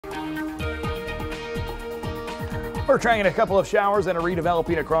We're tracking a couple of showers that are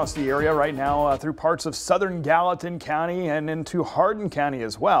redeveloping across the area right now through parts of southern Gallatin County and into Hardin County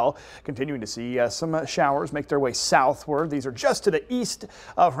as well. Continuing to see some showers make their way southward. These are just to the east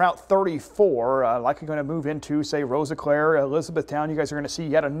of Route 34. Likely going to move into, say, Rosiclare, Elizabethtown. You guys are going to see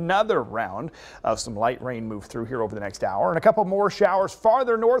yet another round of some light rain move through here over the next hour. And a couple more showers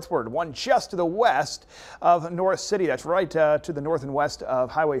farther northward. One just to the west of North City. That's right to the north and west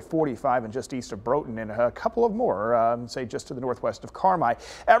of Highway 45 and just east of Broughton. And a couple of more, say just to the northwest of Carmi.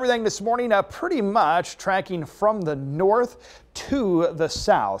 Everything this morning pretty much tracking from the north to the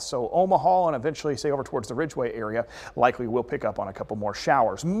south. So Omaha and eventually say over towards the Ridgeway area likely will pick up on a couple more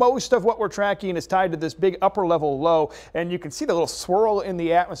showers. Most of what we're tracking is tied to this big upper level low, and you can see the little swirl in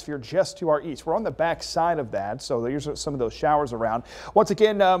the atmosphere just to our east. We're on the back side of that, so there's some of those showers around. Once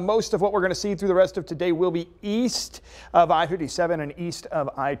again, most of what we're going to see through the rest of today will be east of I-57 and east of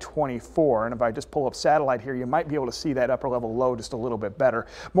I-24. And if I just pull up satellite here, you might be able to see that upper level low just a little bit better.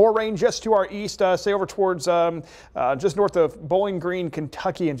 More rain just to our east, say over towards just north of Bowling Green,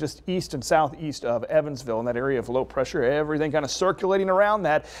 Kentucky, and just east and southeast of Evansville in that area of low pressure. Everything kind of circulating around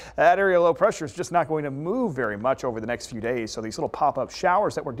that area of low pressure is just not going to move very much over the next few days. So these little pop-up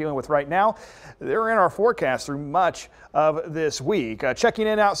showers that we're dealing with right now, they're in our forecast through much of this week. Checking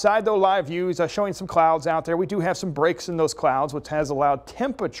in outside though, live views showing some clouds out there. We do have some breaks in those clouds, which has allowed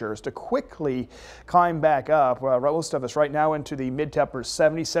temperatures to quickly climb back up. Most of us right now into the mid-tempers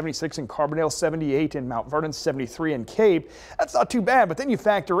 70, 76 in Carbondale, 78 in Mount Vernon, 73 in Cape. That's not too bad, but then you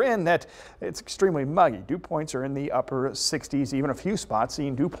factor in that it's extremely muggy. Dew points are in the upper 60s, even a few spots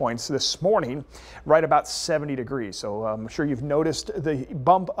seeing dew points this morning right about 70 degrees. So I'm sure you've noticed the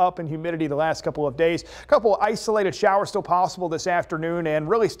bump up in humidity the last couple of days. A couple isolated showers still possible this afternoon and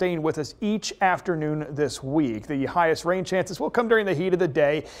really staying with us each afternoon this week. The highest rain chances will come during the heat of the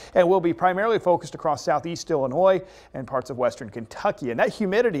day and will be primarily focused across southeast Illinois and parts of western Kentucky. And that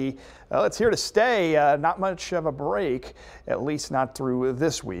humidity, it's here to stay. Not much of a break, at least not through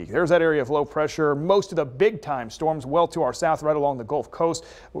this week. There's that area of low pressure. Most of the big time storms well to our south right along the Gulf Coast.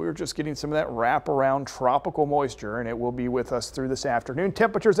 We're just getting some of that wraparound tropical moisture, and it will be with us through this afternoon.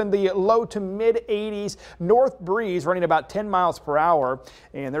 Temperatures in the low to mid 80s. North breeze running about 10 miles per hour.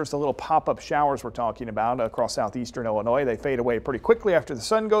 And there's the little pop-up showers we're talking about across southeastern Illinois. They fade away pretty quickly after the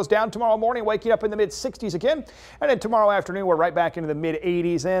sun goes down tomorrow morning, waking up in the mid 60s again. And then tomorrow afternoon, we're right back into the mid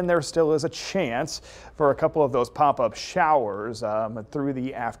 80s, and there still is a chance for a couple of those pop-up showers through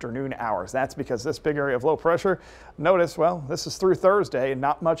the afternoon hours. That's because this big area of low pressure, notice, well, this is through Thursday and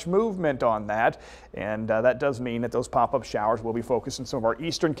not much movement on that. And that does mean that those pop-up showers will be focused in some of our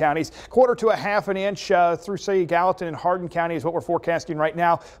eastern counties. Quarter to a half an inch through, say, Gallatin and Hardin County is what we're forecasting right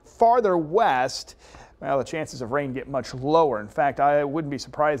now. Farther west, well, the chances of rain get much lower. In fact, I wouldn't be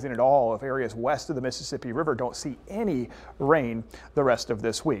surprising at all if areas west of the Mississippi River don't see any rain the rest of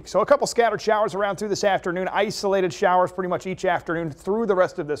this week. So a couple scattered showers around through this afternoon, isolated showers pretty much each afternoon through the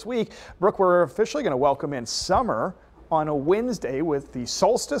rest of this week. Brooke, we're officially going to welcome in summer on a Wednesday with the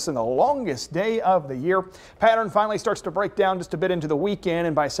solstice and the longest day of the year. Pattern finally starts to break down just a bit into the weekend,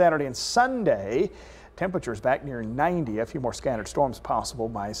 and by Saturday and Sunday, temperatures back near 90. A few more scattered storms possible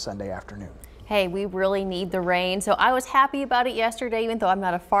by Sunday afternoon. Hey, we really need the rain, so I was happy about it yesterday, even though I'm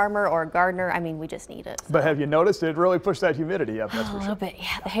not a farmer or a gardener. I mean, we just need it. So. But have you noticed it really pushed that humidity up? That's for sure. A little bit,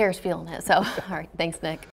 yeah. The hair's feeling it. So, all right, thanks, Nick.